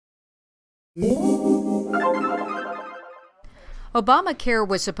Obamacare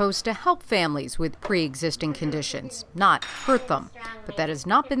was supposed to help families with pre-existing conditions, not hurt them. But that has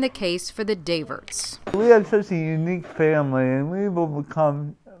not been the case for the Daverts. We have such a unique family, and we've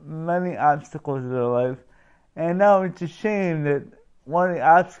overcome many obstacles in our life. And now it's a shame that one of the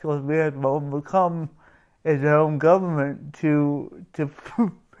obstacles we have to overcome is our own government to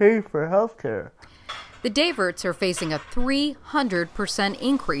pay for health care. The Daverts are facing a 300%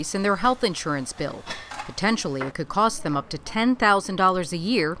 increase in their health insurance bill. Potentially, it could cost them up to $10,000 a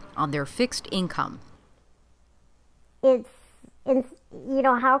year on their fixed income. It's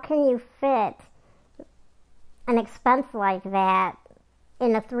how can you fit an expense like that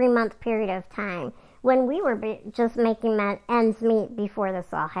in a 3-month period of time when we were just making ends meet before this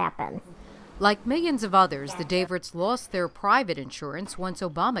all happened? Like millions of others, the Daverts lost their private insurance once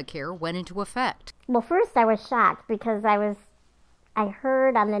Obamacare went into effect. Well, first I was shocked because I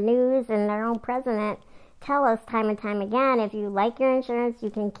heard on the news and their own president tell us time and time again, if you like your insurance, you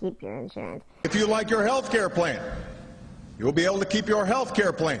can keep your insurance. If you like your health care plan, you'll be able to keep your health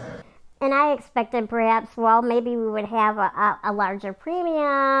care plan. And I expected perhaps, well, maybe we would have a larger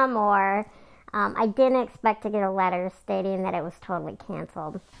premium, or I didn't expect to get a letter stating that it was totally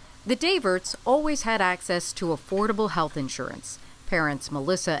canceled. The Daverts always had access to affordable health insurance. Parents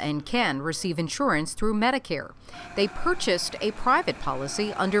Melissa and Ken receive insurance through Medicare. They purchased a private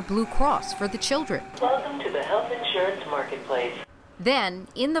policy under Blue Cross for the children. Welcome to the health insurance marketplace. Then,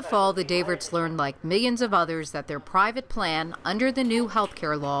 in the fall, the Daverts learned, like millions of others, that their private plan under the new health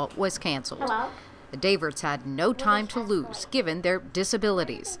care law was canceled. Hello? The Daverts had no time to lose, given their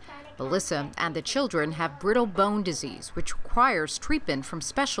disabilities. Melissa and the children have brittle bone disease, which requires treatment from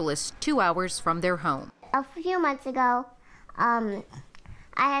specialists 2 hours from their home. A few months ago, I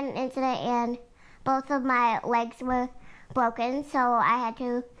had an incident and both of my legs were broken, so I had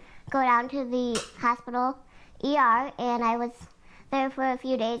to go down to the hospital ER, and I was there for a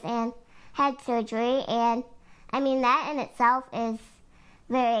few days and had surgery. And I mean, that in itself is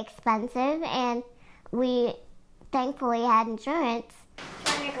very expensive, and we thankfully had insurance.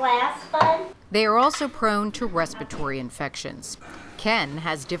 On your glass, bud? They are also prone to respiratory infections. Ken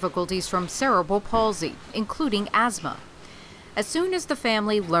has difficulties from cerebral palsy, including asthma. As soon as the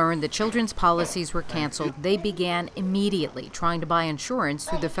family learned the children's policies were canceled, they began immediately trying to buy insurance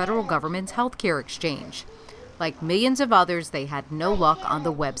through the federal government's health care exchange. Like millions of others, they had no luck on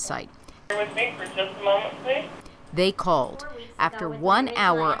the website. Bear with me for just a moment, please. They called. After 1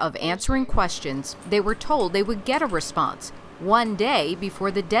 hour of answering questions, they were told they would get a response 1 day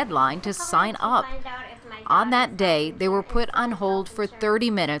before the deadline to sign up. On that day, they were put on hold for 30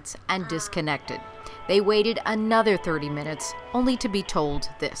 minutes and disconnected. They waited another 30 minutes, only to be told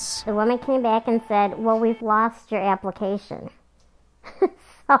this. The woman came back and said, well, we've lost your application.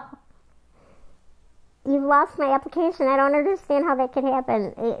 So, you've lost my application? I don't understand how that could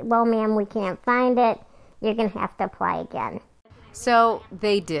happen. Well, ma'am, we can't find it. You're going to have to apply again. So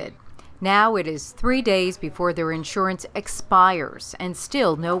they did. Now it is 3 days before their insurance expires, and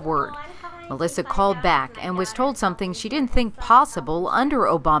still no word. Melissa called back and was told something she didn't think possible under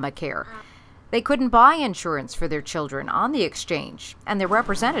Obamacare. They couldn't buy insurance for their children on the exchange, and their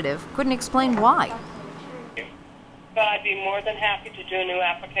representative couldn't explain why. But I'd be more than happy to do a new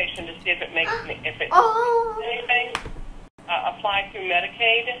application to see if it makes anything. Apply through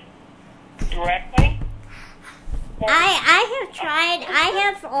Medicaid directly.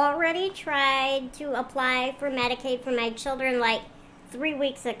 I have already tried to apply for Medicaid for my children like 3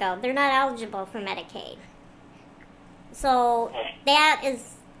 weeks ago. They're not eligible for Medicaid. So that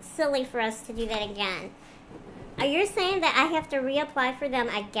is silly for us to do that again. Are you saying that I have to reapply for them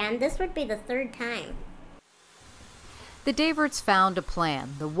again? This would be the 3rd time. The Daverts found a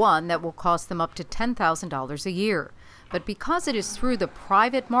plan, the one that will cost them up to $10,000 a year. But because it is through the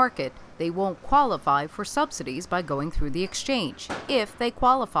private market, they won't qualify for subsidies by going through the exchange, if they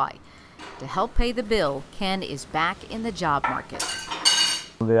qualify. To help pay the bill, Ken is back in the job market.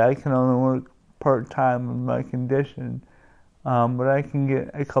 I can only work part-time with my condition, but I can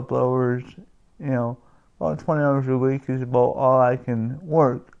get a couple hours, about 20 hours a week is about all I can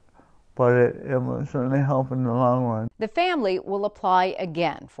work. But it will certainly help in the long run. The family will apply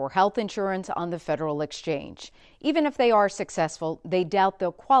again for health insurance on the federal exchange. Even if they are successful, they doubt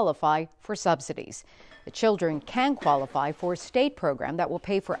they'll qualify for subsidies. The children can qualify for a state program that will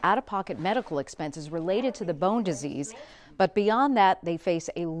pay for out-of-pocket medical expenses related to the bone disease. But beyond that, they face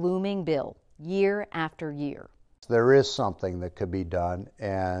a looming bill year after year. There is something that could be done,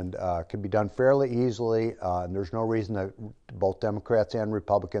 and could be done fairly easily. And there's no reason that both Democrats and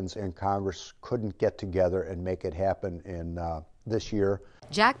Republicans in Congress couldn't get together and make it happen in this year.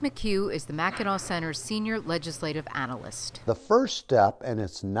 Jack McHugh is the Mackinac Center's senior legislative analyst. The first step, and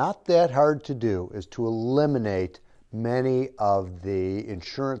it's not that hard to do, is to eliminate many of the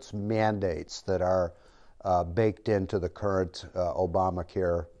insurance mandates that are baked into the current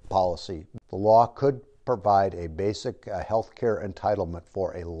Obamacare policy. The law could provide a basic health care entitlement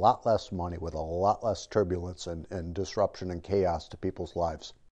for a lot less money with a lot less turbulence and disruption and chaos to people's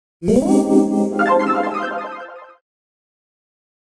lives.